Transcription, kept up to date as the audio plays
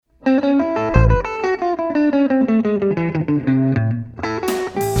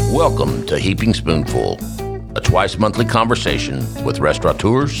Welcome to Heaping Spoonful, a twice-monthly conversation with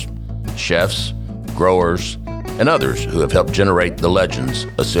restaurateurs, chefs, growers, and others who have helped generate the legends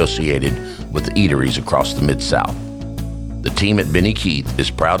associated with eateries across the Mid-South. The team at Benny Keith is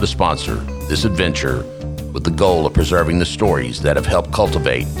proud to sponsor this adventure with the goal of preserving the stories that have helped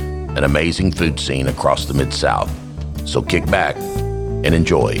cultivate an amazing food scene across the Mid-South. So kick back and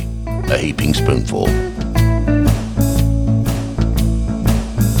enjoy a Heaping Spoonful.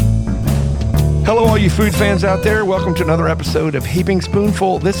 Hello, all you food fans out there. Welcome to another episode of Heaping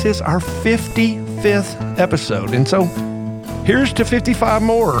Spoonful. This is our 55th episode, and so here's to 55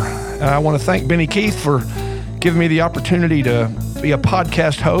 more. I want to thank Benny Keith for giving me the opportunity to be a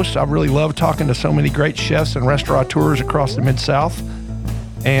podcast host. I really love talking to so many great chefs and restaurateurs across the Mid-South.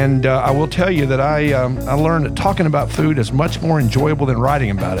 And I will tell you that I learned that talking about food is much more enjoyable than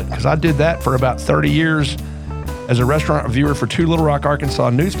writing about it, because I did that for about 30 years as a restaurant reviewer for 2 Little Rock, Arkansas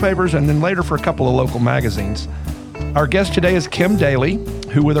newspapers, and then later for a couple of local magazines. Our guest today is Kim Daly,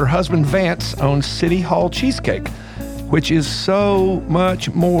 who with her husband Vance owns City Hall Cheesecake, which is so much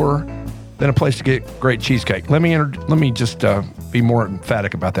more than a place to get great cheesecake. Let me just be more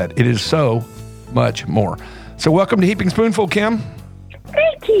emphatic about that. It is so much more. So welcome to Heaping Spoonful, Kim.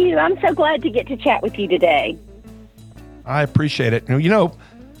 Thank you. I'm so glad to get to chat with you today. I appreciate it. You know,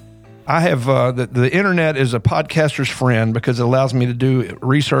 I have the internet is a podcaster's friend because it allows me to do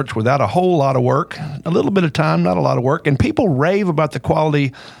research without a whole lot of work, a little bit of time, not a lot of work. And people rave about the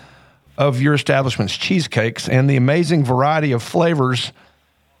quality of your establishment's cheesecakes and the amazing variety of flavors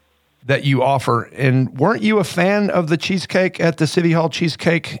that you offer. And weren't you a fan of the cheesecake at the City Hall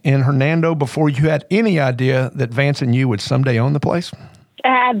Cheesecake in Hernando before you had any idea that Vance and you would someday own the place?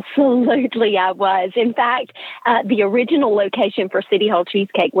 Absolutely, I was. In fact, the original location for City Hall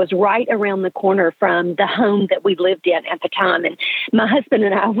Cheesecake was right around the corner from the home that we lived in at the time. And my husband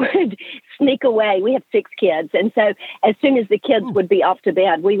and I would sneak away. We have 6 kids. And so as soon as the kids would be off to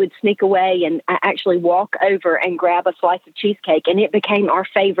bed, we would sneak away and actually walk over and grab a slice of cheesecake. And it became our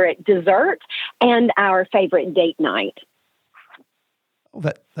favorite dessert and our favorite date night.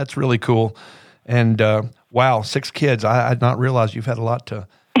 Oh, that's really cool. And wow, 6 kids. I had not realized you've had a lot to.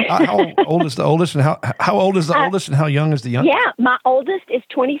 How old is the oldest, and how old is the oldest, and how young is the youngest? Yeah, my oldest is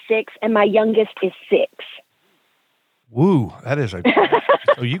 26, and my youngest is 6. Woo, that is a.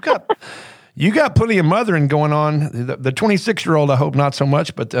 So you got plenty of mothering going on. The 26-year-old, I hope not so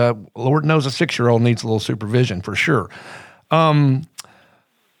much, but Lord knows a 6-year-old needs a little supervision for sure.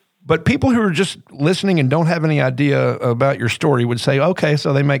 But people who are just listening and don't have any idea about your story would say, okay,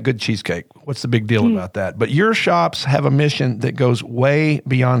 so they make good cheesecake. What's the big deal about that? But your shops have a mission that goes way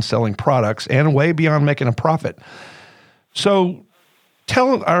beyond selling products and way beyond making a profit. So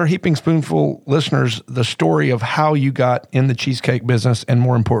tell our Heaping Spoonful listeners the story of how you got in the cheesecake business, and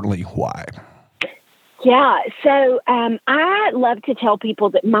more importantly, why. Yeah, so I love to tell people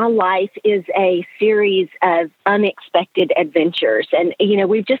that my life is a series of unexpected adventures. And, you know,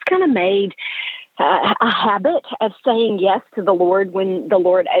 we've just kind of made a habit of saying yes to the Lord when the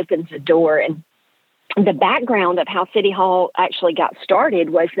Lord opens a door. And the background of how City Hall actually got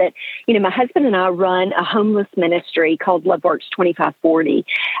started was that, you know, my husband and I run a homeless ministry called LoveWorks 2540.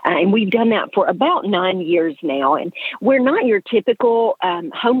 And we've done that for about 9 years now. And we're not your typical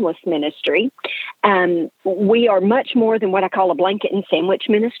homeless ministry. We are much more than what I call a blanket and sandwich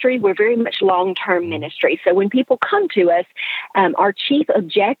ministry. We're very much long-term ministry. So when people come to us, our chief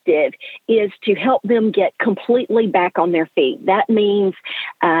objective is to help them get completely back on their feet. That means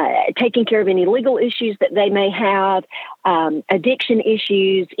taking care of any legal issues that they may have, addiction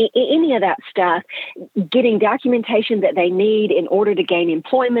issues, any of that stuff, getting documentation that they need in order to gain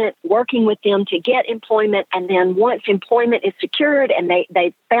employment, working with them to get employment, and then once employment is secured and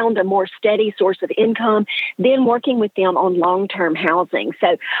they've found a more steady source of income, then working with them on long-term housing.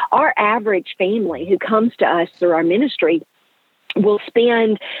 So our average family who comes to us through our ministry will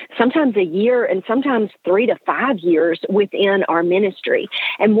spend sometimes a year and sometimes 3 to 5 years within our ministry.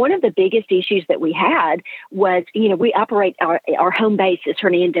 And one of the biggest issues that we had was, you know, we operate our home base is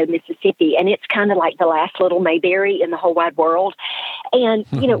Hernando, Mississippi, and it's kind of like the last little Mayberry in the whole wide world. And,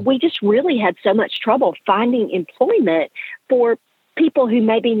 you know, we just really had so much trouble finding employment for people who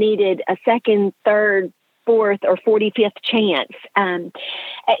maybe needed a second, third, 4th or 45th chance.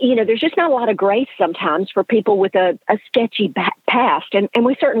 You know, there's just not a lot of grace sometimes for people with a sketchy past, and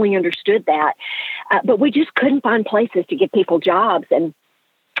we certainly understood that. But we just couldn't find places to give people jobs. And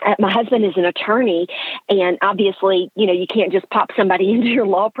my husband is an attorney, and obviously, you know, you can't just pop somebody into your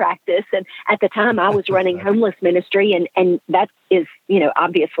law practice. And at the time, I was running homeless ministry, and that is, you know,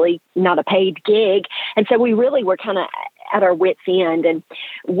 obviously not a paid gig. And so we really were kind of at our wits' end. And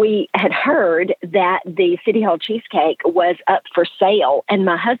we had heard that the City Hall cheesecake was up for sale. And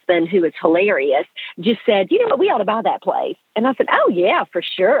my husband, who is hilarious, just said, you know what, we ought to buy that place. And I said, oh, yeah, for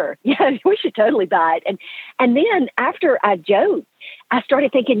sure. Yeah, we should totally buy it. And then after I joked, I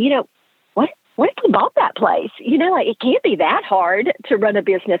started thinking, what if we bought that place? It can't be that hard to run a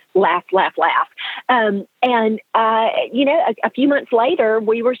business, laugh. A few months later,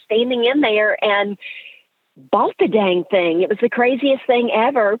 we were standing in there and bought the dang thing. It was the craziest thing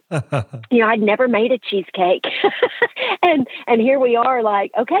ever. I'd never made a cheesecake. and here we are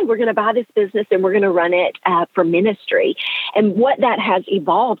like, okay, we're going to buy this business and we're going to run it for ministry. And what that has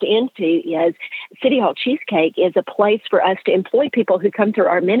evolved into is City Hall Cheesecake is a place for us to employ people who come through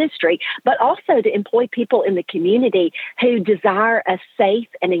our ministry, but also to employ people in the community who desire a safe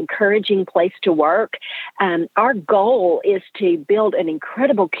and encouraging place to work. Our goal is to build an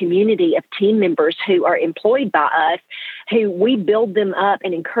incredible community of team members who are employed by us, who we build them up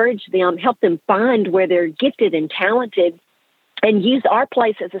and encourage them, help them find where they're gifted and talented, and use our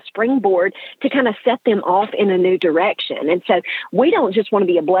place as a springboard to kind of set them off in a new direction. And so we don't just want to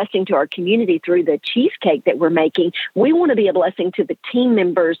be a blessing to our community through the cheesecake that we're making. We want to be a blessing to the team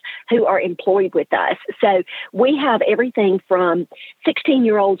members who are employed with us. So we have everything from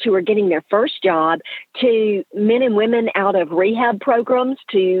 16-year-olds who are getting their first job to men and women out of rehab programs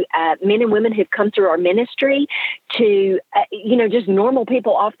to men and women who've come through our ministry to, just normal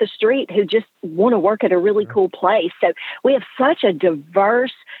people off the street who just want to work at a really cool place. So we have such a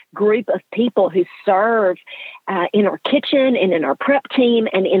diverse group of people who serve in our kitchen and in our prep team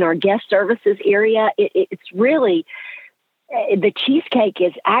and in our guest services area. It's really, the cheesecake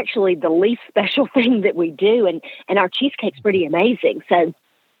is actually the least special thing that we do. And our cheesecake's pretty amazing. So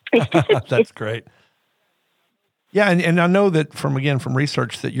it's that's great. Yeah. And I know that from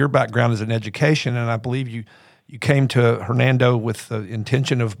research that your background is in education, and I believe you came to Hernando with the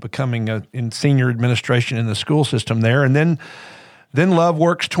intention of becoming in senior administration in the school system there. And then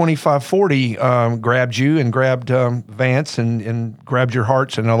LoveWorks 2540 grabbed you and grabbed Vance and grabbed your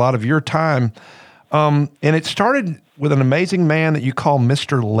hearts and a lot of your time. And it started with an amazing man that you call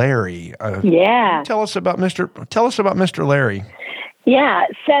Mr. Larry. Tell us about Mr. Larry. Yeah.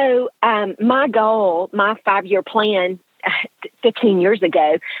 So my goal, my 5-year plan 15 years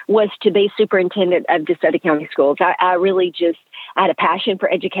ago was to be superintendent of DeSoto County Schools. I really I had a passion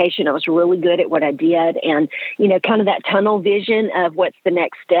for education. I was really good at what I did, and kind of that tunnel vision of what's the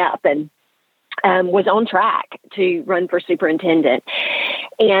next step, and was on track to run for superintendent,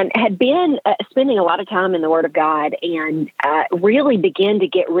 and had been spending a lot of time in the Word of God, and really began to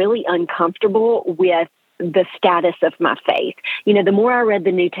get really uncomfortable with the status of my faith. The more I read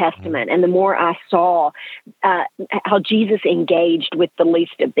the New Testament and the more I saw how Jesus engaged with the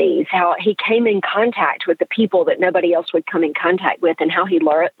least of these, how he came in contact with the people that nobody else would come in contact with, and how he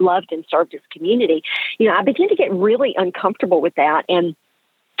loved and served his community, I began to get really uncomfortable with that. And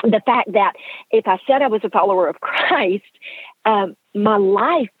the fact that if I said I was a follower of Christ, my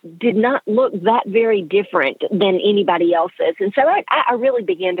life did not look that very different than anybody else's. And so I really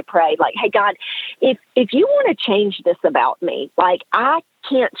began to pray, like, hey, God, if you want to change this about me, like, I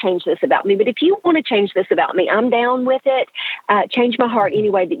can't change this about me, but if you want to change this about me, I'm down with it. Change my heart any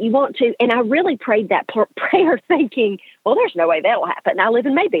way that you want to. And I really prayed that prayer thinking, well, there's no way that'll happen. I live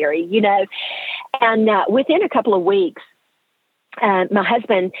in Mayberry, And within a couple of weeks, my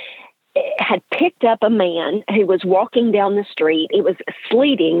husband had picked up a man who was walking down the street. It was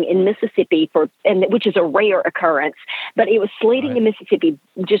sleeting in Mississippi, which is a rare occurrence, but it was sleeting in Mississippi,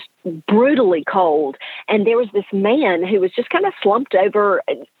 just brutally cold. And there was this man who was just kind of slumped over,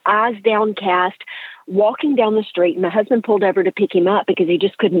 eyes downcast, walking down the street. And my husband pulled over to pick him up because he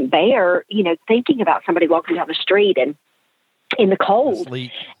just couldn't bear, thinking about somebody walking down the street and in the cold.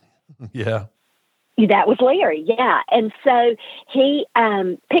 Sleep. Yeah. That was Larry, yeah. And so he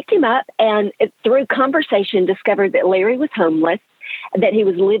picked him up and through conversation discovered that Larry was homeless, that he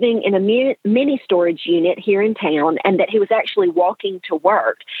was living in a mini storage unit here in town, and that he was actually walking to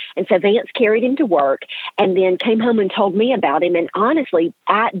work. And so Vance carried him to work and then came home and told me about him. And honestly,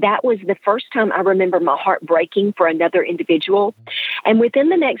 that was the first time I remember my heart breaking for another individual. And within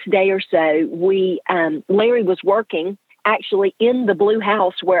the next day or so, Larry was working actually in the Blue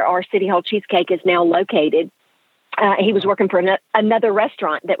House where our City Hall Cheesecake is now located. He was working for another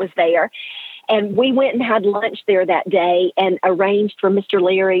restaurant that was there. And we went and had lunch there that day and arranged for Mr.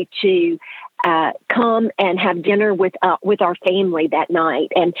 Larry to come and have dinner with our family that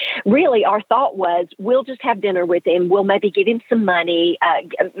night. And really our thought was, we'll just have dinner with him. We'll maybe give him some money,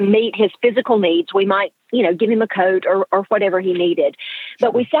 meet his physical needs. We might give him a coat or whatever he needed.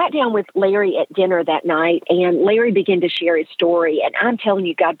 But we sat down with Larry at dinner that night, and Larry began to share his story. And I'm telling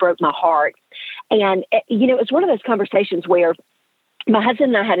you, God broke my heart. And, it was one of those conversations where my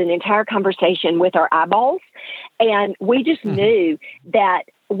husband and I had an entire conversation with our eyeballs, and we just knew that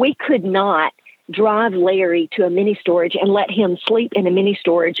we could not drive Larry to a mini storage and let him sleep in a mini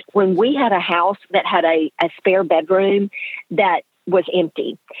storage when we had a house that had a spare bedroom that was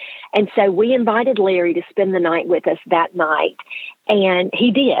empty. And so we invited Larry to spend the night with us that night, and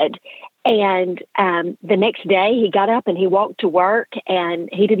he did. And the next day he got up and he walked to work, and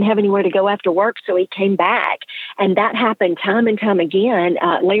he didn't have anywhere to go after work. So he came back, and that happened time and time again.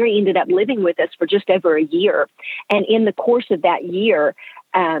 Larry ended up living with us for just over a year. And in the course of that year,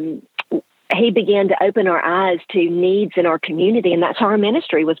 he began to open our eyes to needs in our community, and that's how our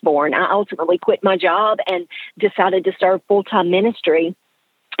ministry was born. I ultimately quit my job and decided to start full-time ministry,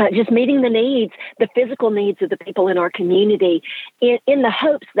 just meeting the needs, the physical needs of the people in our community, in the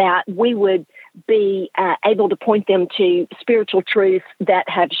hopes that we would be able to point them to spiritual truths that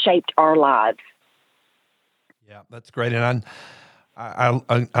have shaped our lives. Yeah, that's great. And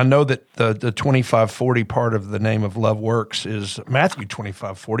I know that the 2540 part of the name of Love Works is Matthew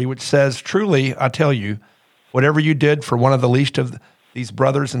 25:40, which says, "Truly, I tell you, whatever you did for one of the least of these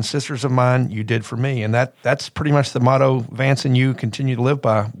brothers and sisters of mine, you did for me." And that's pretty much the motto Vance and you continue to live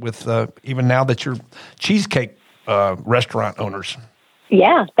by, with even now that you're cheesecake restaurant owners.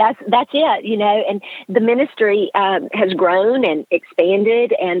 Yeah, that's it, and the ministry has grown and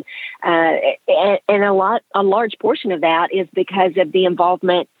expanded, and a large portion of that is because of the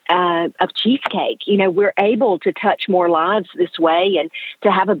involvement of Cheesecake. We're able to touch more lives this way and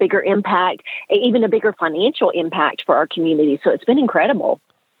to have a bigger impact, even a bigger financial impact for our community. So it's been incredible.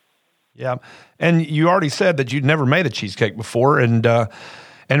 Yeah, and you already said that you'd never made a cheesecake before, and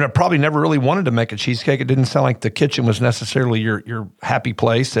I probably never really wanted to make a cheesecake. It didn't sound like the kitchen was necessarily your happy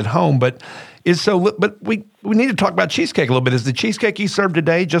place at home. But we need to talk about cheesecake a little bit. Is the cheesecake you serve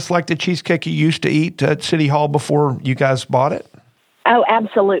today just like the cheesecake you used to eat at City Hall before you guys bought it? Oh,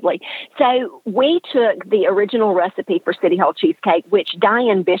 absolutely. So we took the original recipe for City Hall cheesecake, which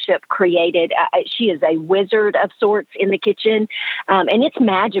Diane Bishop created. She is a wizard of sorts in the kitchen, and it's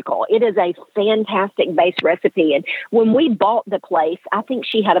magical. It is a fantastic base recipe. And when we bought the place, I think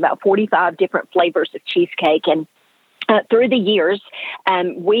she had about 45 different flavors of cheesecake. And through the years,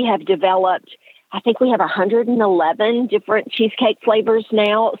 we have developed, I think we have 111 different cheesecake flavors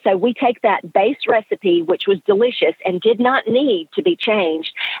now. So we take that base recipe, which was delicious and did not need to be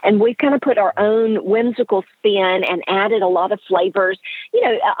changed, and we've kind of put our own whimsical spin and added a lot of flavors,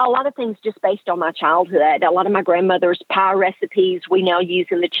 a lot of things just based on my childhood. A lot of my grandmother's pie recipes we now use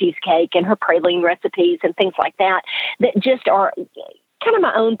in the cheesecake, and her praline recipes and things like that just are kind of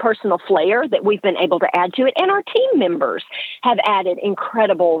my own personal flair that we've been able to add to it. And our team members have added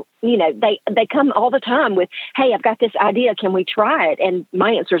incredible, they come all the time with, "Hey, I've got this idea. Can we try it?" And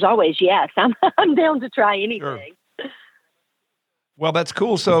my answer is always yes. I'm down to try anything. Sure. Well, that's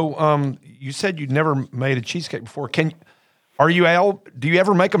cool. So you said you'd never made a cheesecake before. Do you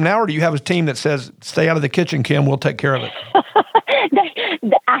ever make them now, or do you have a team that says, "Stay out of the kitchen, Kim, we'll take care of it"?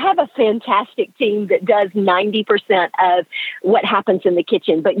 I have a fantastic team that does 90% of what happens in the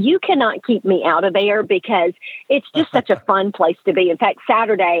kitchen, but you cannot keep me out of there because it's just such a fun place to be. In fact,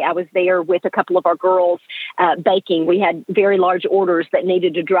 Saturday, I was there with a couple of our girls baking. We had very large orders that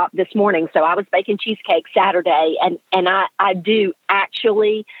needed to drop this morning, so I was baking cheesecake Saturday, and I do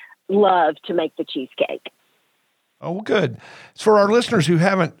actually love to make the cheesecake. Oh, good. For our listeners who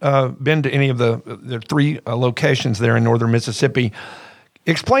haven't been to any of the three locations there in northern Mississippi,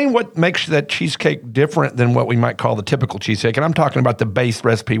 explain what makes that cheesecake different than what we might call the typical cheesecake. And I'm talking about the base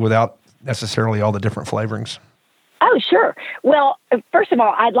recipe without necessarily all the different flavorings. Oh, sure. Well, first of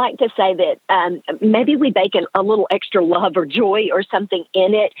all, I'd like to say that maybe we bake a little extra love or joy or something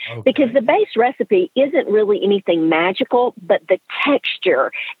in it, because the base recipe isn't really anything magical, but the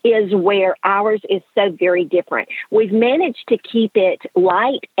texture is where ours is so very different. We've managed to keep it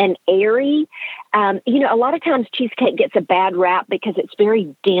light and airy. A lot of times cheesecake gets a bad rap because it's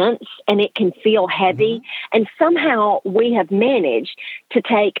very dense and it can feel heavy. Mm-hmm. And somehow we have managed to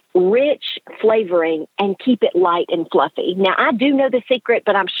take rich flavoring and keep it light and fluffy. Now, I do know the secret,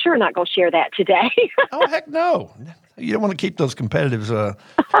 but I'm sure not going to share that today. Oh, heck no. You don't want to keep those competitive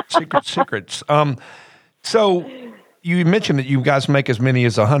secrets. So you mentioned that you guys make as many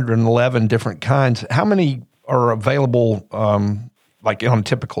as 111 different kinds. How many are available like on a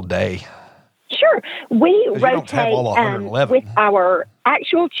typical day? Sure. We rotate with our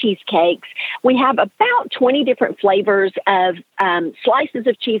actual cheesecakes. We have about 20 different flavors of slices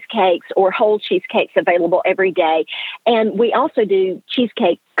of cheesecakes or whole cheesecakes available every day. And we also do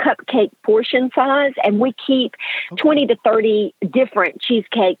cheesecake cupcake portion size, and we keep 20 to 30 different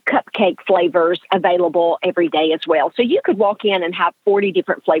cheesecake cupcake flavors available every day as well. So you could walk in and have 40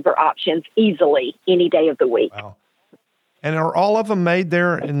 different flavor options easily any day of the week. Wow. And are all of them made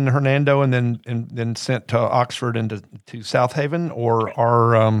there in Hernando and then sent to Oxford and to South Haven,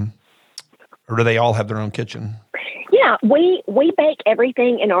 or do they all have their own kitchen? Yeah, we bake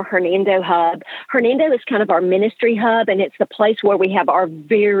everything in our Hernando hub. Hernando is kind of our ministry hub, and it's the place where we have our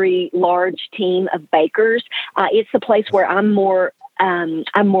very large team of bakers. It's the place where I'm more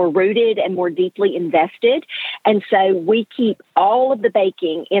rooted and more deeply invested. And so we keep all of the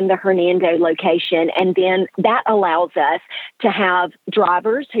baking in the Hernando location. And then that allows us to have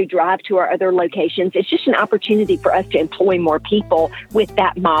drivers who drive to our other locations. It's just an opportunity for us to employ more people with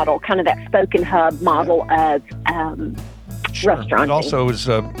that model, kind of that spoken hub model of restaurant. It also is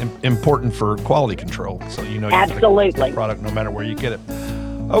important for quality control. So, you absolutely get the product no matter where you get it.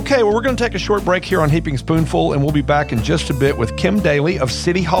 Okay, well, we're going to take a short break here on Heaping Spoonful, and we'll be back in just a bit with Kim Daly of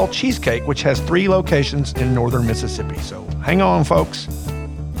City Hall Cheesecake, which has 3 locations in northern Mississippi. So hang on, folks.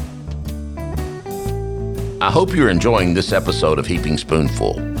 I hope you're enjoying this episode of Heaping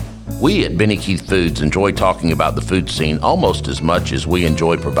Spoonful. We at Benny Keith Foods enjoy talking about the food scene almost as much as we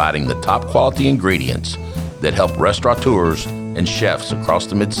enjoy providing the top quality ingredients that help restaurateurs and chefs across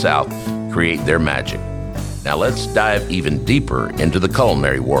the Mid-South create their magic. Now let's dive even deeper into the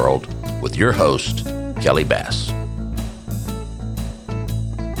culinary world with your host, Kelly Bass.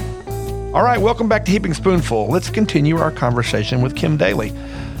 All right, welcome back to Heaping Spoonful. Let's continue our conversation with Kim Daly.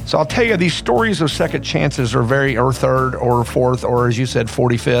 So I'll tell you, these stories of second chances or third or fourth, or as you said,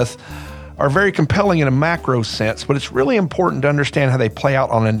 45th, are very compelling in a macro sense, but it's really important to understand how they play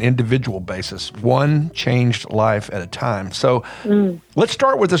out on an individual basis, one changed life at a time. So let's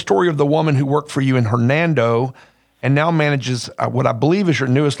start with the story of the woman who worked for you in Hernando and now manages what I believe is your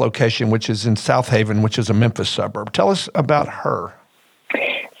newest location, which is in South Haven, which is a Memphis suburb. Tell us about her.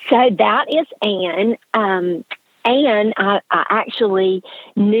 So that is Ann. Ann, I actually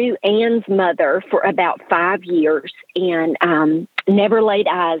knew Ann's mother for about 5 years and never laid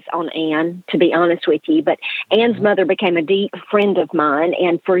eyes on Ann, to be honest with you. But Ann's mother became a deep friend of mine.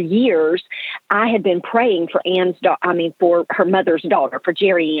 And for years, I had been praying for for her mother's daughter, for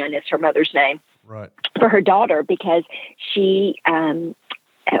Jerry Ann is her mother's name. Right. For her daughter, because she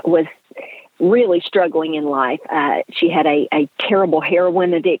was really struggling in life. She had a terrible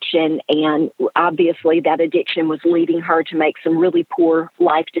heroin addiction, and obviously that addiction was leading her to make some really poor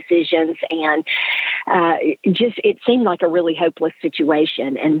life decisions, and it seemed like a really hopeless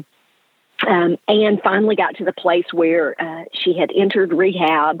situation. And Ann finally got to the place where she had entered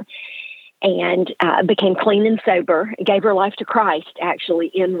rehab and became clean and sober, gave her life to Christ,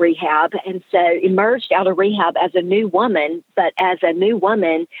 actually, in rehab. And so emerged out of rehab as a new woman, but as a new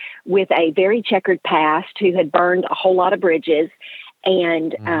woman with a very checkered past who had burned a whole lot of bridges.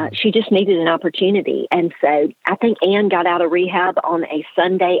 And she just needed an opportunity. And so I think Ann got out of rehab on a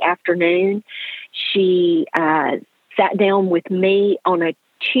Sunday afternoon. She sat down with me on a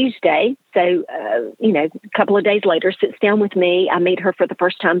Tuesday. So, a couple of days later, sits down with me. I meet her for the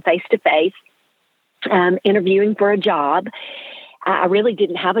first time face to face, interviewing for a job. I really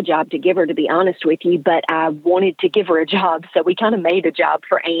didn't have a job to give her, to be honest with you, but I wanted to give her a job. So we kind of made a job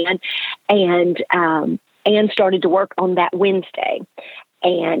for Ann. And Ann started to work on that Wednesday.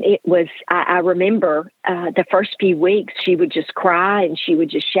 And it was, I remember the first few weeks, she would just cry and she would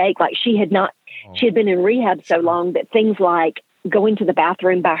just shake. Like she had been in rehab so long that things like going to the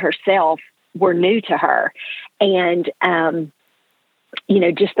bathroom by herself were new to her. And,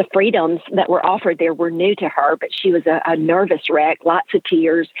 just the freedoms that were offered there were new to her, but she was a nervous wreck, lots of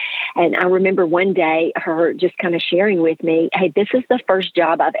tears. And I remember one day her just kind of sharing with me, hey, this is the first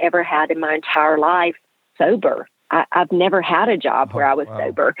job I've ever had in my entire life sober. I've never had a job where I was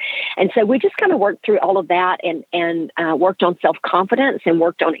sober. And so we just kind of worked through all of that and worked on self-confidence and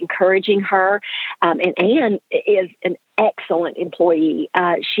worked on encouraging her. And Ann is an excellent employee.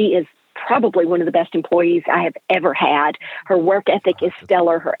 She is probably one of the best employees I have ever had. Her work ethic is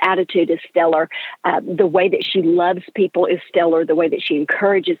stellar. Her attitude is stellar. The way that she loves people is stellar. The way that she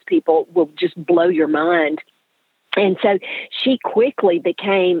encourages people will just blow your mind. And so she quickly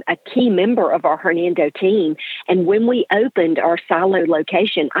became a key member of our Hernando team. And when we opened our Silo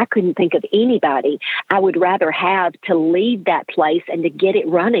location, I couldn't think of anybody I would rather have to lead that place and to get it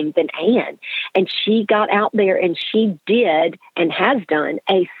running than Ann. And she got out there and she did and has done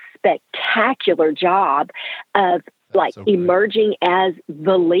a spectacular job of like so good. emerging as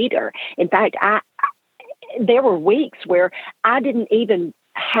the leader. In fact, there were weeks where I didn't even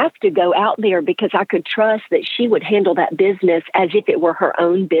have to go out there because I could trust that she would handle that business as if it were her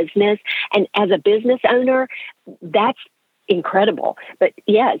own business. And as a business owner, that's incredible. But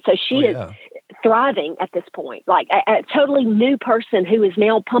yeah, so she is thriving at this point, like a totally new person who is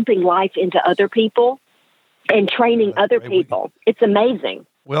now pumping life into other people and training other people. It's amazing.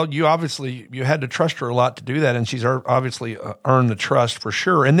 Well, you had to trust her a lot to do that, and she's obviously earned the trust for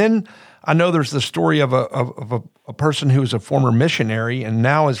sure. And then I know there's the story of a person who was a former missionary and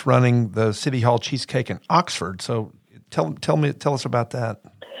now is running the City Hall Cheesecake in Oxford. So tell us about that.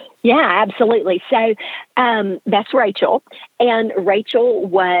 Yeah, absolutely. So that's Rachel. And Rachel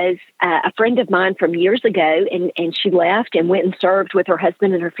was a friend of mine from years ago, and she left and went and served with her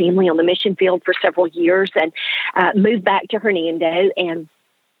husband and her family on the mission field for several years and moved back to Hernando and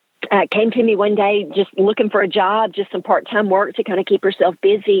came to me one day just looking for a job, just some part-time work to kind of keep herself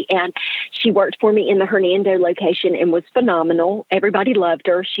busy. And she worked for me in the Hernando location and was phenomenal. Everybody loved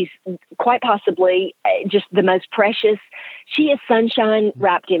her. She's quite possibly just the most precious. She is sunshine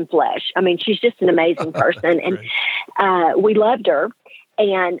wrapped in flesh. I mean, she's just an amazing person. And we loved her.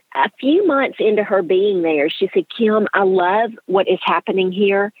 And a few months into her being there, she said, Kim, I love what is happening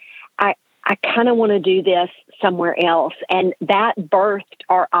here. I kind of want to do this somewhere else. And that birthed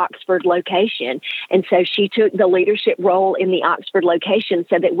our Oxford location. And so she took the leadership role in the Oxford location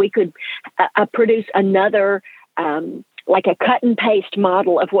so that we could produce another, like a cut and paste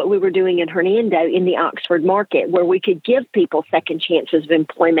model of what we were doing in Hernando in the Oxford market, where we could give people second chances of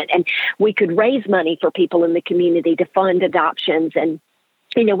employment and we could raise money for people in the community to fund adoptions, and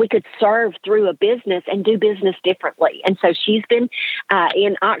we could serve through a business and do business differently. And so she's been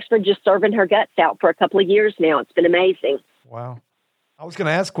in Oxford just serving her guts out for a couple of years now. It's been amazing. Wow. I was going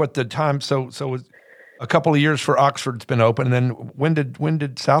to ask what the time, so a couple of years for Oxford's been open, and then when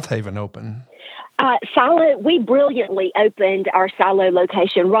did South Haven open? Silo, we brilliantly opened our Silo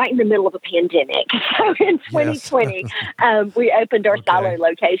location right in the middle of a pandemic. So in 2020, we opened our Silo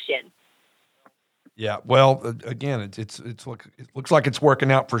location. Yeah, well, again, it looks like it's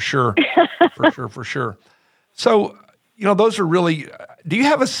working out for sure, for sure. So, those are really. Do you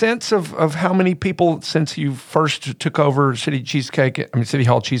have a sense of how many people since you first took over City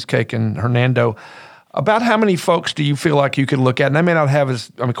Hall Cheesecake in Hernando? About how many folks do you feel like you could look at? And I may not have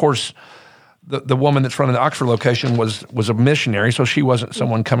of course, the woman that's running the Oxford location was a missionary, so she wasn't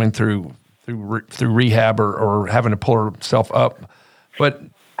someone coming through rehab or having to pull herself up, but.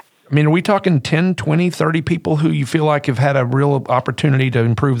 I mean, are we talking 10, 20, 30 people who you feel like have had a real opportunity to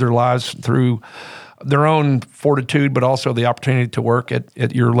improve their lives through their own fortitude, but also the opportunity to work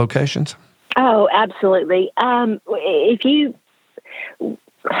at your locations? Oh, absolutely.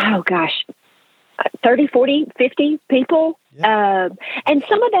 30, 40, 50 people. Yeah. And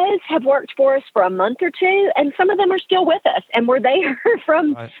some of those have worked for us for a month or two, and some of them are still with us, and we're there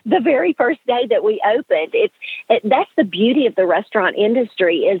from the very first day that we opened. That's the beauty of the restaurant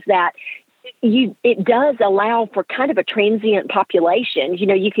industry, is that it does allow for kind of a transient population.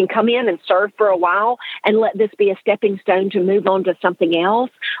 You can come in and serve for a while and let this be a stepping stone to move on to something else,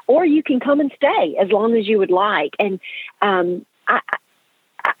 or you can come and stay as long as you would like. And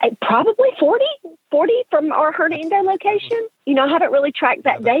probably 40 from our Hernando location. I haven't really tracked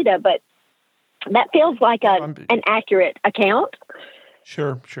that data, but that feels like an accurate account.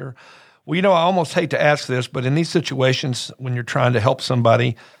 Sure. Well, I almost hate to ask this, but in these situations, when you're trying to help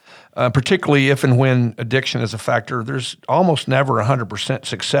somebody, particularly if and when addiction is a factor, there's almost never 100%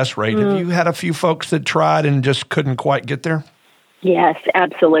 success rate. Have you had a few folks that tried and just couldn't quite get there? Yes,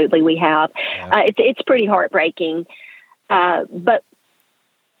 absolutely. We have. Yeah. It's pretty heartbreaking. But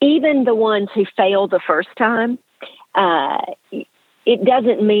even the ones who fail the first time, it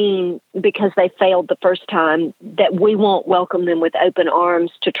doesn't mean because they failed the first time that we won't welcome them with open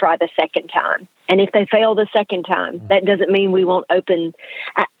arms to try the second time. And if they fail the second time, that doesn't mean we won't open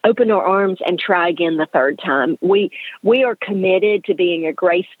our arms and try again the third time. We are committed to being a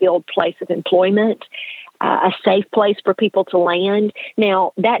grace-filled place of employment, a safe place for people to land.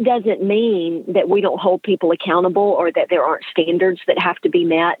 Now, that doesn't mean that we don't hold people accountable or that there aren't standards that have to be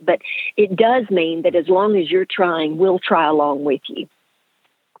met, but it does mean that as long as you're trying, we'll try along with you.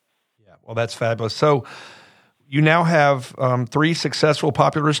 Yeah, well, that's fabulous. So you now have 3 successful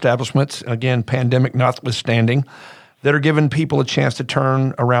popular establishments, again, pandemic notwithstanding, that are giving people a chance to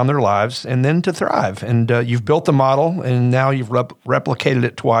turn around their lives and then to thrive. And you've built the model, and now you've replicated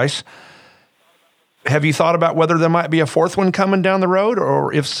it twice. Have you thought about whether there might be a fourth one coming down the road,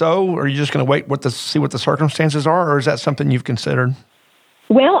 or if so, are you just going to wait see what the circumstances are, or is that something you've considered?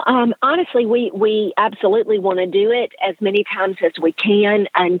 Well, honestly, we absolutely want to do it as many times as we can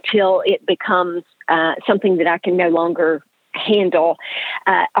until it becomes something that I can no longer handle.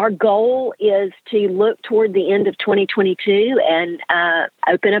 Our goal is to look toward the end of 2022 and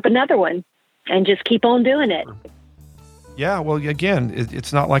open up another one and just keep on doing it. Yeah, well, again,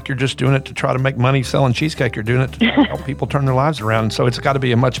 it's not like you're just doing it to try to make money selling cheesecake. You're doing it to help people turn their lives around. So it's got to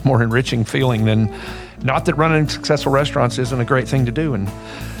be a much more enriching feeling than, not that running successful restaurants isn't a great thing to do,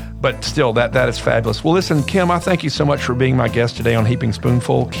 but still, that is fabulous. Well, listen, Kim, I thank you so much for being my guest today on Heaping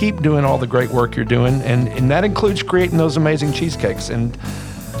Spoonful. Keep doing all the great work you're doing, and that includes creating those amazing cheesecakes. And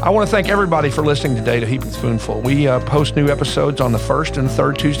I want to thank everybody for listening today to Heaping Spoonful. We post new episodes on the first and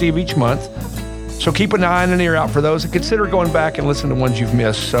third Tuesday of each month. So keep an eye and an ear out for those, and consider going back and listening to ones you've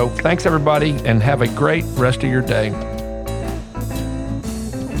missed. So thanks, everybody, and have a great rest of your day.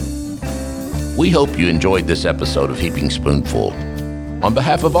 We hope you enjoyed this episode of Heaping Spoonful. On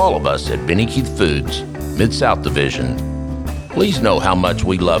behalf of all of us at Benny Keith Foods, Mid-South Division, please know how much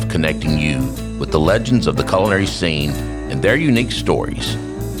we love connecting you with the legends of the culinary scene and their unique stories.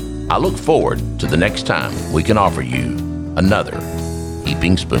 I look forward to the next time we can offer you another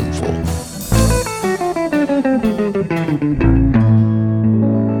Heaping Spoonful.